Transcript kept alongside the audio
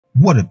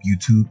What up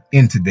YouTube?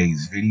 In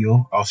today's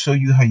video, I'll show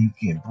you how you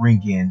can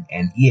bring in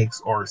an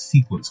EXR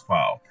sequence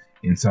file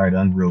inside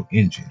Unreal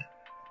Engine.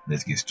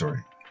 Let's get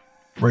started.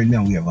 Right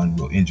now we have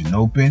Unreal Engine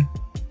open,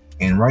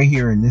 and right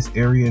here in this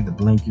area, the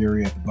blank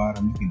area at the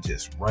bottom, you can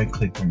just right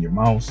click on your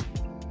mouse,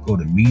 go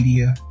to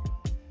media.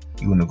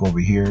 You want to go over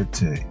here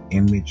to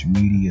image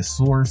media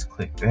source,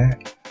 click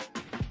that.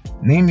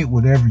 Name it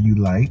whatever you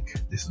like.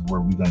 This is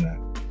where we're gonna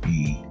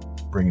be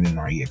bringing in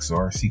our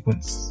EXR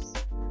sequence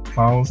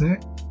files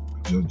at.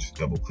 Just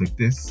double click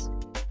this.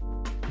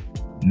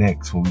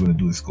 Next, what we're going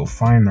to do is go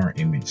find our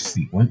image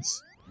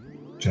sequence,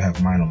 which I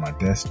have mine on my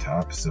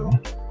desktop. So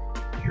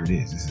here it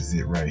is. This is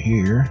it right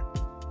here.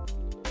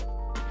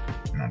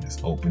 And I'll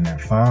just open that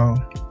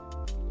file.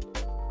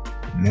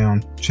 Now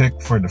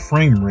check for the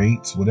frame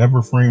rates.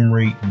 Whatever frame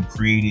rate you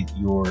created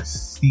your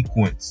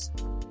sequence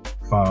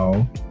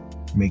file,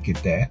 make it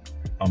that.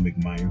 I'll make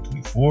mine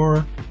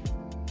 24.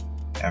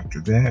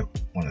 After that,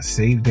 want to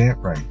save that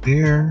right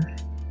there.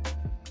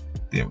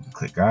 Then we can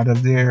click out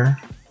of there.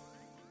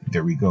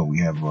 There we go. We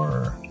have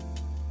our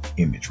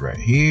image right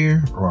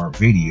here, or our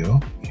video.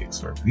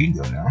 EXR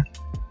video now.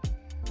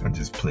 I'll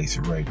just place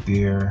it right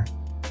there.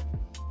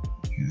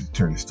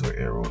 Turn this to an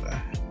arrow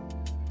to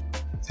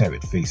have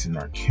it facing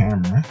our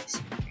camera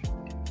so we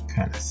can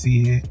kind of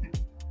see it.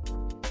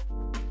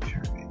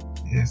 Turn it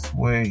this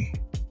way.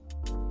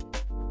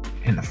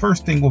 And the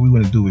first thing what we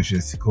want to do is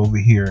just go over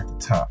here at the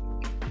top.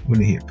 We're going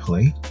to hit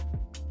play.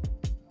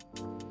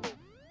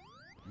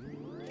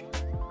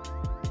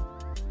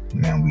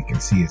 Now we can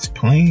see it's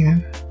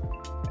playing.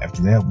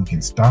 After that, we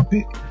can stop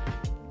it.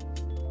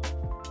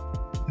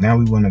 Now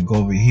we want to go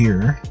over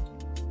here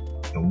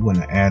and we want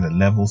to add a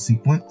level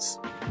sequence.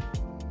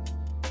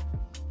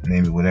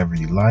 Name it whatever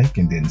you like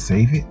and then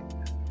save it.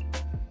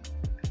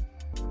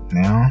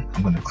 Now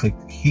I'm going to click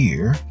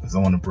here because I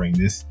want to bring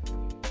this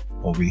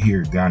over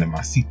here down in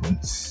my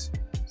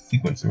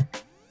sequencer.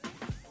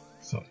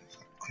 So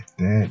click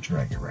that,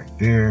 drag it right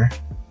there.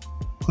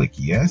 Click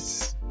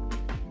yes.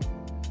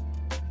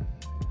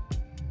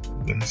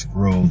 I'm gonna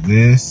scroll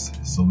this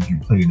so we can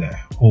play the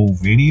whole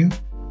video.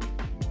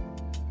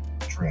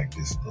 Drag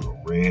this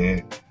little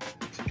red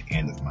to the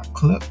end of my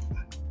clip.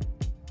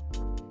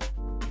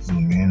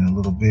 Zoom in a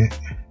little bit.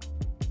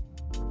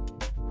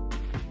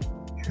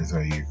 Here's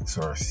our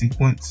EXR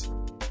sequence.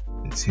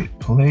 Let's hit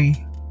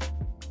play.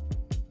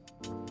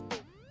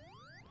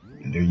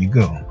 And there you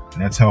go.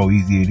 And that's how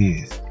easy it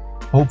is.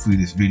 Hopefully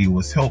this video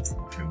was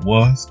helpful. If it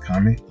was,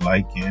 comment,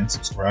 like, and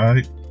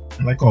subscribe.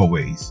 And like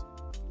always,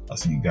 I'll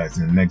see you guys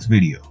in the next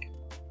video.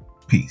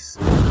 Peace.